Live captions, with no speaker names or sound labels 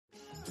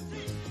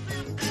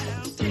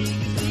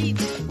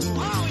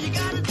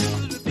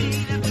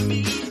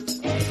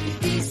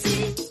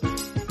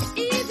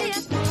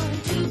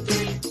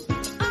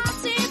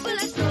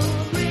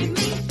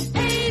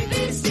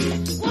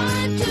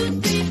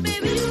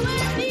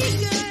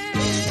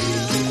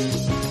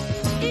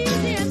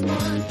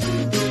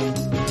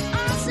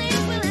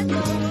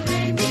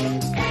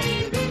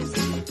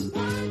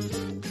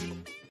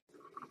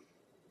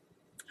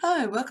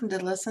Welcome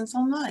to Lessons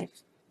on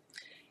Life.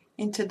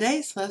 In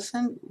today's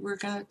lesson, we're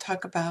going to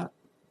talk about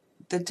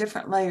the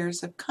different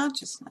layers of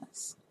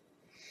consciousness.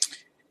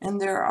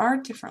 And there are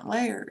different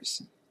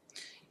layers,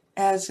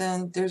 as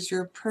in there's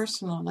your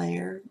personal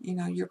layer,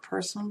 your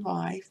personal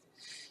life,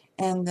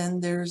 and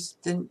then there's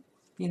the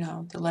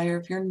layer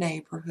of your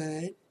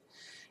neighborhood,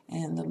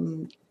 and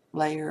the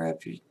layer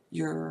of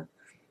your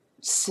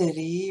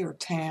city or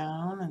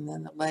town, and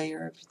then the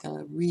layer of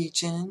the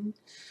region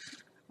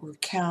or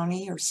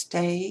county or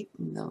state,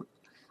 and the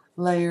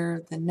layer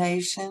of the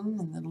nation,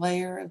 and the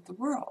layer of the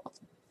world.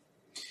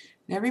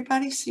 And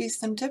everybody sees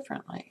them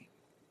differently.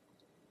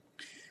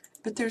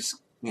 But there's,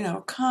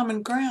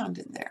 common ground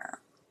in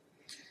there.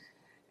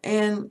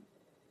 And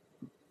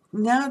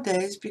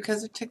nowadays,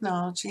 because of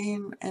technology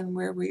and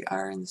where we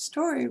are in the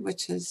story,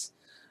 which is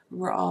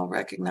we're all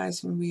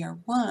recognizing we are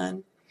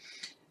one,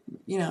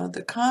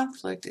 the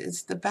conflict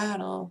is the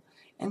battle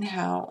in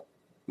how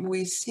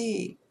we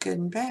see good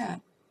and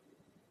bad.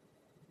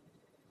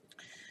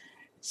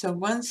 So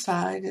one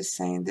side is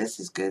saying this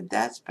is good,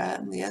 that's bad,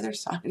 and the other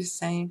side is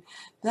saying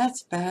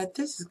that's bad,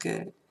 this is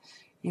good,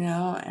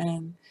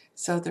 and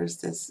so there's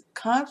this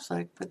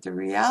conflict, but the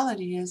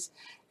reality is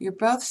you're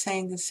both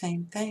saying the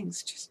same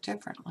things, just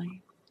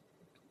differently.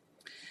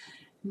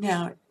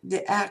 Now,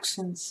 the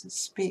actions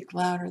speak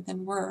louder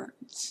than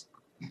words.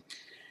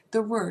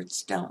 The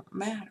words don't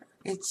matter.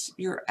 It's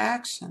your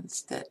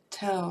actions that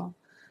tell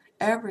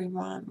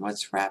everyone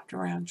what's wrapped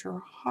around your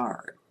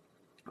heart.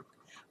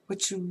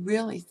 What you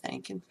really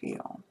think and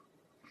feel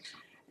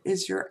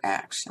is your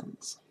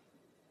actions.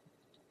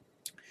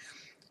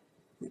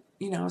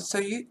 So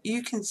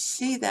you can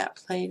see that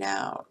played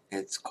out.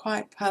 It's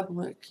quite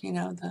public,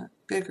 the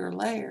bigger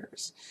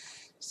layers.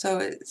 So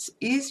it's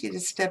easy to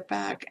step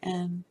back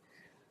and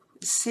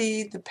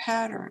see the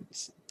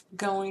patterns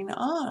going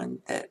on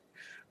that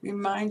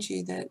remind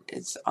you that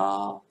it's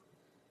all,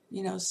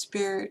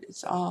 spirit,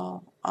 it's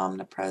all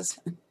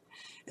omnipresent.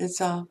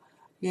 It's all,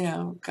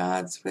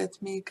 God's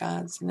with me,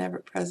 God's an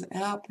ever-present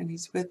help, and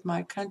He's with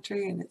my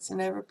country, and it's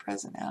an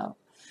ever-present help.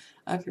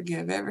 I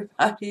forgive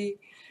everybody,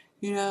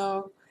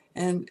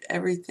 and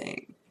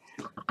everything.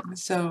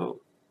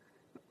 So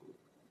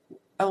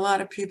a lot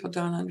of people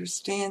don't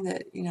understand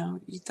that,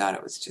 you thought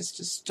it was just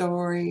a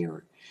story,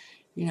 or,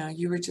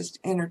 you were just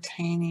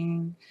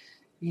entertaining,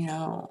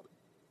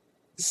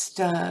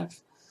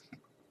 stuff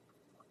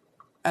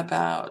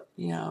about,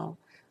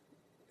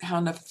 how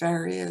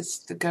nefarious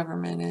the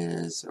government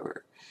is,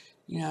 or,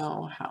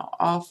 how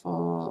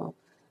awful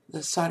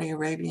the Saudi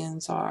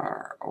Arabians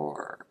are,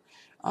 or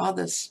all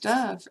this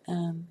stuff.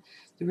 And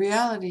the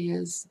reality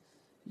is,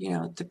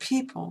 the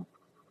people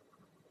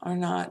are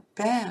not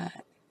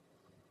bad.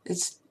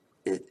 It's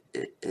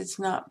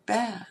not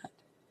bad.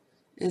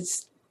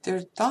 It's their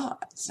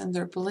thoughts and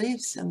their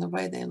beliefs and the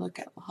way they look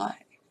at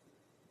life.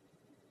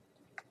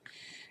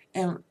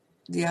 And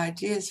the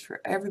idea is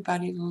for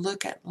everybody to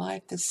look at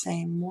life the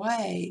same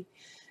way,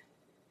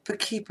 but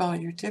keep all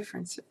your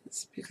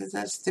differences, because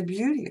that's the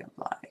beauty of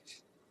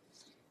life.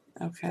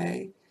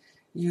 Okay?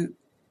 You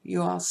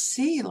all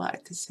see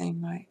life the same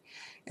way.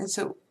 And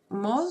so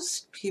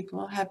most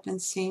people have been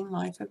seeing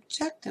life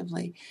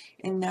objectively,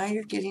 and now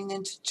you're getting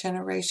into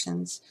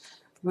generations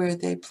where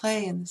they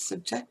play in the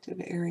subjective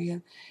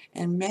area,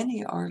 and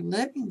many are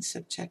living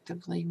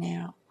subjectively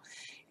now.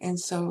 And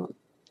so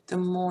the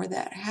more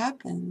that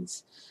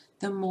happens,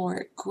 the more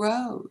it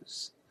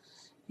grows,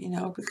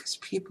 because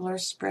people are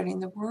spreading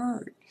the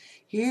word.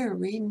 Here,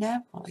 read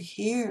Neville.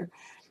 Here,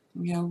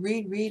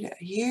 read Rita.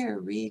 Here,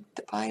 read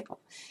the Bible.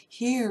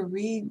 Here,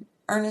 read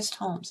Ernest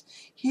Holmes.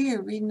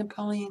 Here, read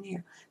Napoleon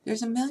Hill.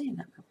 There's a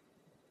million of them.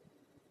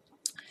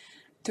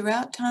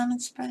 Throughout time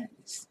and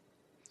space.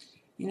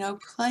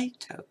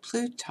 Plato,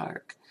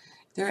 Plutarch,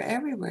 they're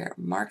everywhere.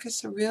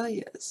 Marcus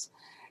Aurelius,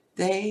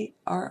 they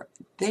are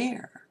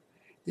there.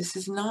 This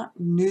is not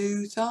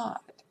new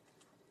thought.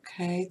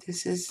 Okay,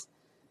 this is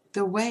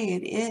the way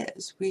it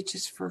is. We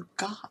just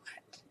forgot.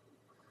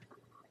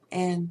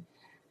 And,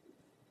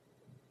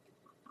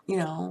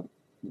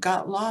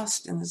 got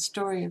lost in the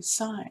story of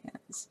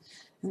science.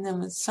 And then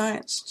when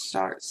science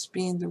starts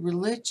being the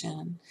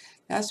religion,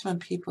 that's when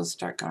people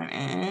start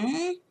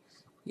going,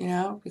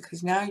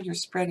 because now you're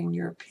spreading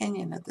your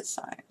opinion of the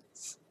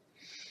science,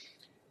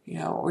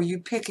 or you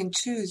pick and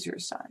choose your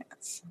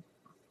science.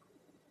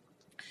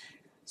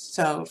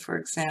 So, for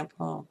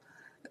example,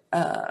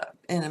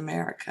 in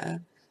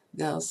America,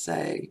 they'll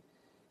say,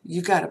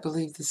 you got to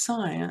believe the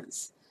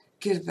science,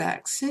 get a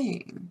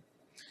vaccine.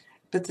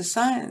 But the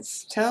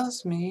science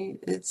tells me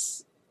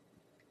it's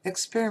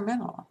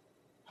experimental,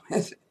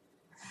 and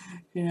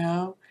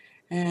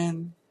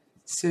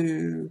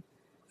so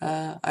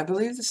I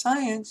believe the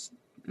science.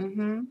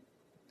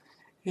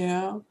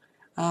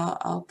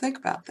 I'll think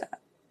about that.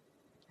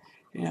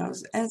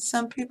 And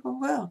some people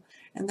will.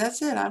 And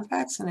that's it. I'm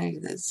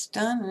vaccinated. It's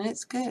done and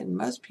it's good. And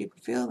most people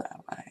feel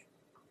that way.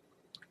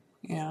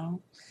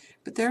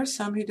 But there are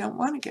some who don't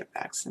want to get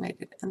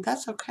vaccinated, and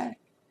that's okay.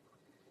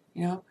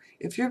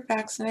 If you're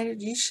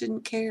vaccinated, you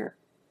shouldn't care.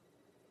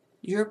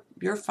 You're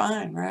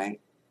fine, right?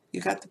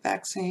 You got the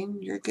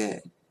vaccine, you're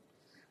good.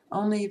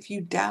 Only if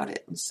you doubt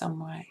it in some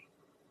way.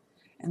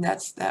 And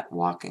that's that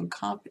walk in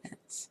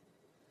confidence.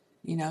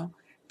 You know,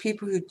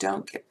 people who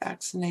don't get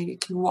vaccinated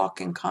can walk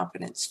in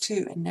confidence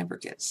too and never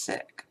get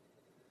sick.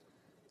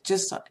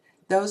 Just like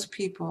those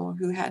people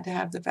who had to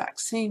have the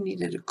vaccine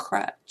needed a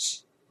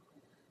crutch.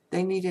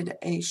 They needed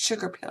a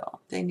sugar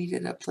pill. They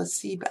needed a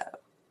placebo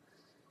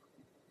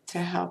to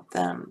help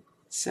them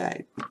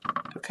say,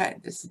 okay,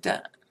 this is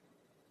done.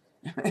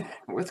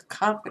 With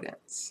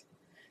confidence.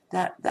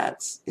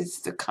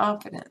 It's the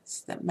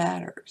confidence that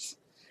matters,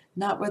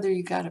 not whether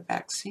you got a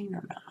vaccine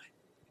or not.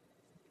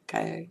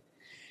 Okay?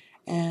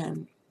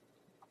 And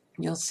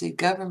you'll see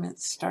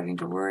governments starting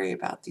to worry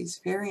about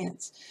these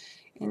variants.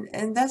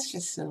 And that's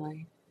just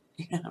silly.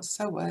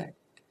 So what?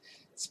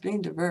 It's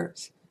being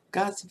diverse.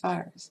 God's a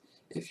virus.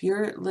 If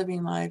you're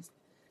living life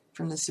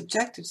from the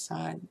subjective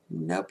side,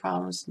 no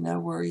problems, no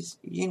worries,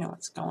 you know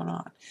what's going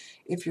on.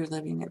 If you're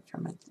living it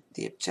from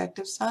the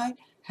objective side,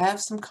 have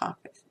some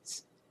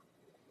confidence,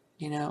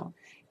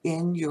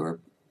 in your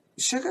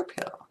sugar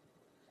pill.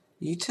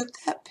 You took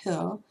that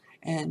pill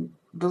and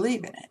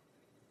believe in it,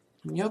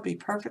 and you'll be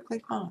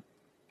perfectly fine.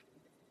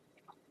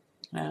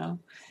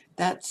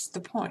 That's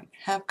the point.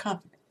 Have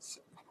confidence.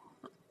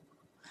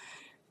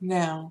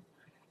 Now,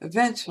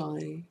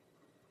 eventually,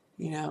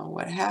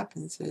 what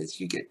happens is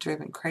you get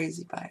driven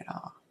crazy by it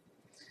all.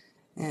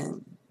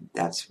 And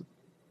that's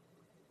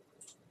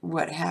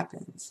what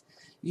happens.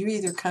 You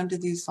either come to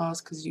these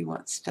laws because you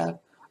want stuff,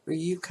 or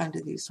you come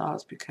to these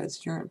laws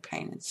because you're in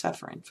pain and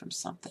suffering from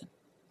something.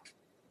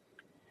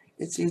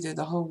 It's either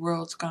the whole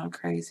world's gone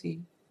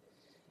crazy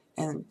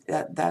and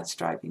that's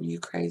driving you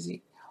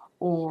crazy,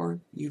 or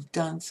you've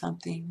done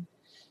something,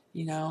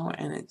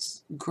 and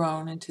it's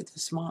grown into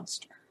this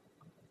monster.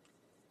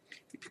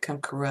 You become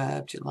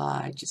corrupt, you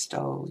lied, you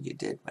stole, you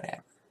did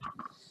whatever,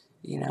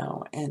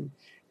 and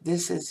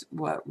this is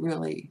what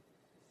really,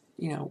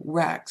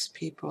 racks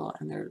people,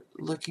 and they're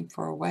looking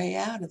for a way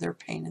out of their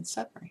pain and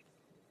suffering.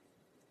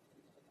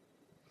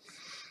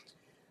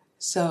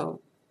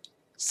 So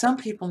some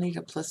people need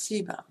a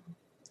placebo.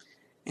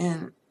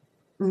 And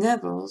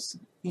Neville's,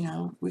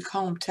 we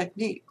call them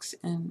techniques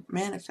in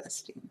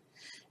manifesting.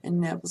 And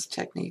Neville's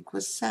technique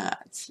was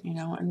SATS,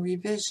 and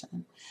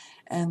revision.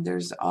 And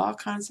there's all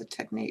kinds of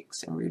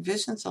techniques. And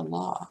revision's a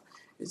law.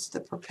 It's the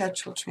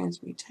perpetual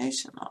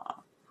transmutation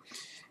law.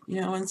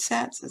 And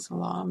SATS is a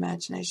law.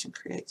 Imagination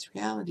creates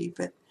reality.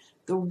 But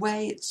the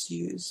way it's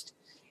used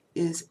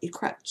is a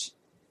crutch.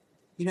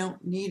 You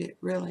don't need it,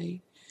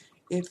 really,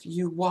 if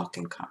you walk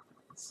in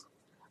confidence.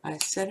 I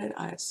said it,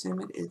 I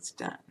assume it, it's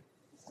done.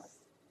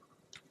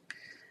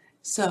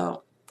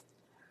 So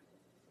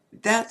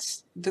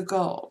that's the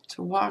goal,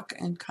 to walk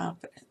in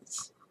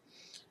confidence.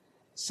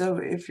 So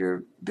if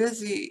you're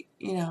busy,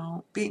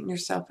 beating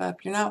yourself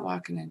up, you're not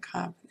walking in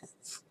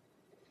confidence.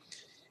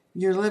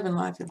 You're living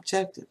life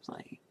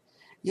objectively,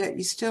 yet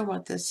you still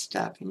want this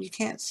stuff, and you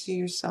can't see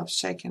yourself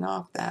shaking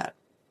off that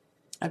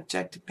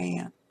objective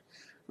band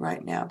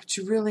right now. But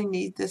you really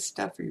need this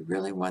stuff, or you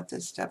really want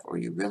this stuff, or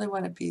you really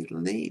want to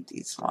believe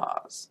these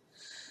laws.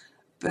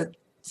 But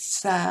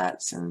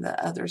SATs and the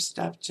other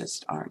stuff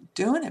just aren't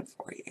doing it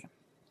for you.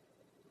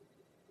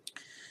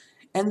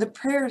 And the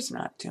prayer's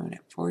not doing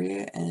it for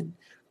you. And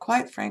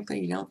quite frankly,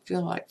 you don't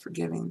feel like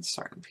forgiving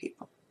certain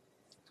people.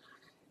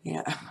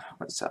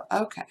 So,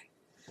 okay.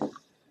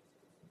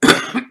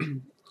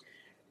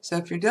 So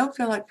if you don't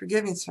feel like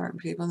forgiving certain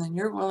people, then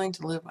you're willing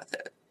to live with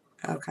it.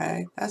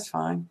 Okay, that's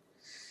fine.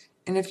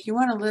 And if you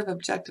want to live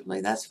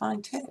objectively, that's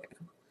fine too.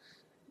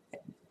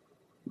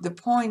 The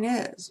point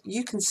is,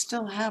 you can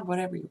still have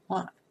whatever you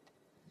want.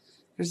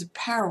 There's a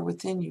power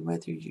within you,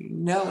 whether you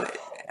know it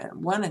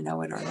and want to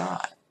know it or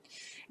not.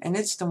 And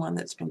it's the one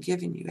that's been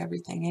giving you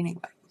everything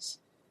anyways.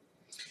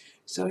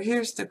 So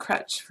here's the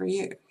crutch for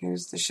you.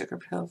 Here's the sugar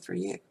pill for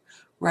you.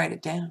 Write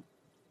it down.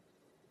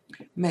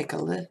 Make a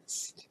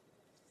list.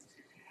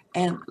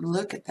 And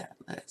look at that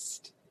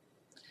list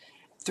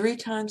 3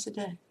 times a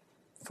day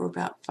for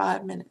about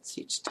 5 minutes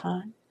each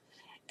time.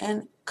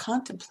 And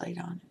contemplate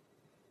on it.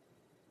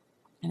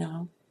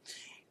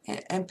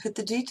 And put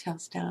the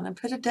details down and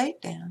put a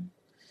date down.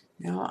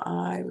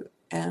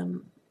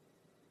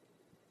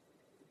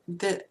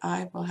 That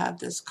I will have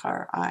this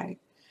car. I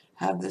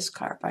have this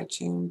car by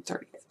June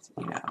 30th.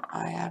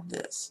 I have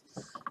this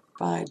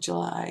by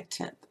July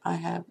 10th. I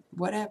have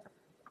whatever.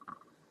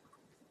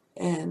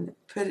 And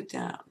put it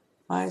down.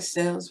 My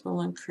sales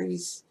will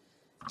increase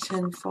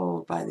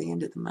tenfold by the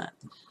end of the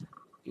month.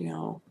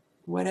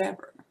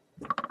 Whatever.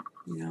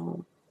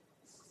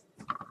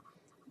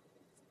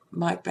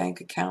 My bank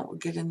account will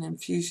get an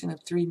infusion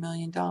of $3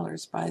 million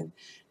by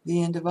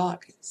the end of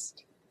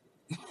August.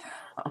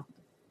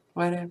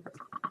 Whatever.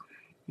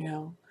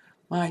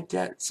 My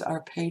debts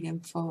are paid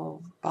in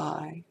full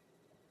by,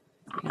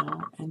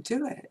 and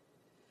do it.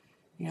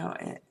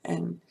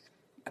 And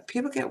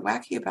people get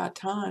wacky about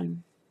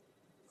time.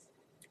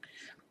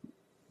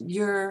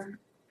 Your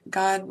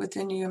God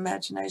within your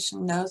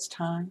imagination knows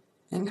time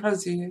and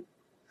knows you.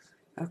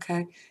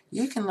 Okay?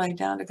 You can lay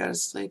down to go to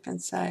sleep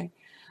and say,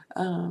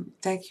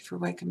 Thank you for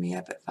waking me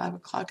up at 5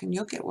 o'clock, and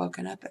you'll get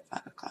woken up at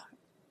 5 o'clock.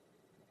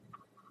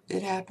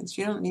 It happens.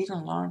 You don't need an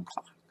alarm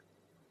clock.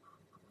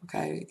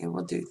 Okay, it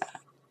will do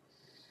that.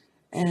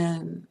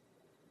 And,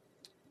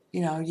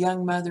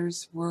 young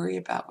mothers worry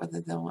about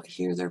whether they'll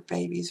hear their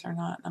babies or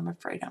not. I'm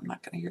afraid I'm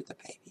not going to hear the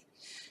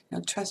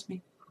baby. Trust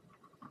me,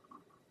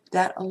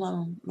 that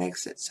alone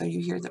makes it so you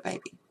hear the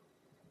baby.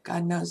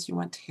 God knows you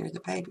want to hear the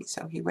baby,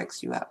 so he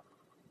wakes you up.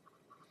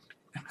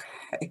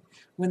 Okay,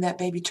 when that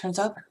baby turns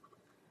over,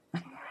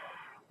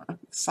 the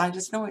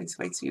slightest noise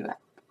wakes you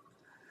up.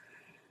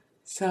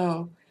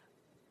 So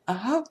I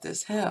hope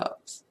this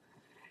helps.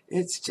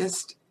 It's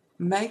just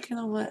making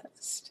a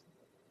list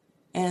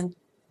and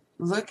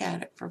look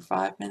at it for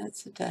 5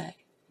 minutes a day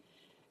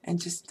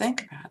and just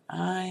think about,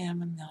 I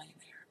am a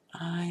millionaire.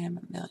 I am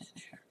a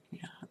millionaire.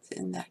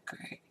 Isn't that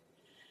great?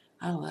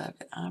 I love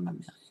it. I'm a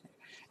millionaire.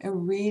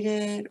 And read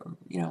it, or,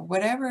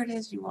 whatever it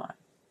is you want.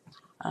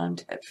 I'm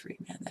debt free,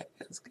 man. That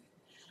feels good.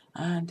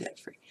 I'm debt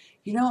free.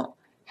 You don't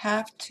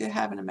have to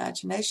have an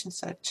imagination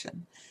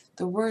section.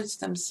 The words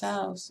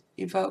themselves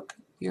evoke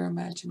your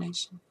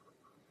imagination.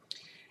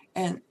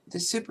 And the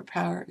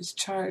superpower is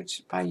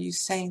charged by you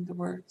saying the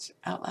words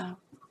out loud.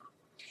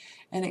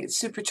 And it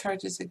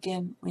supercharges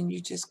again when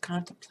you just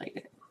contemplate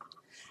it.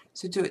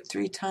 So do it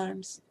 3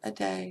 times a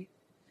day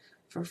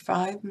for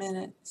 5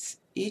 minutes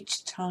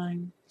each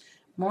time,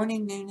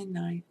 morning, noon, and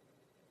night,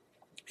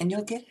 and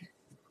you'll get it.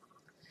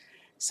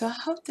 So I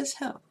hope this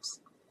helps.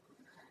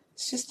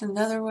 It's just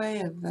another way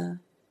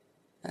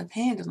of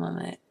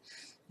handling it.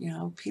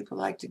 People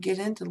like to get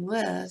into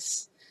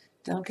lists.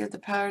 Don't give the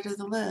power to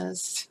the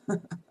list.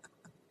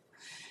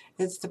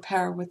 It's the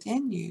power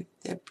within you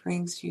that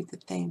brings you the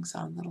things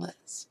on the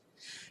list.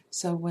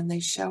 So when they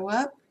show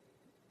up,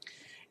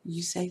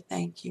 you say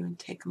thank you and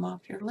take them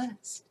off your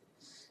list.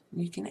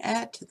 And you can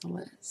add to the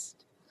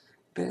list.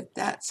 But if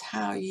that's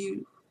how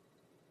you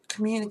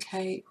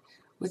communicate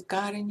with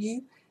God and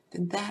you,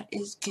 then that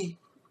is good.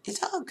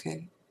 It's all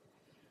good.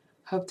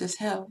 Hope this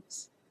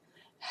helps.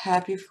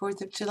 Happy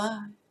 4th of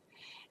July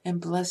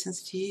and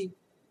blessings to you.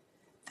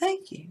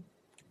 Thank you.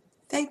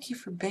 Thank you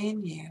for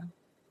being you.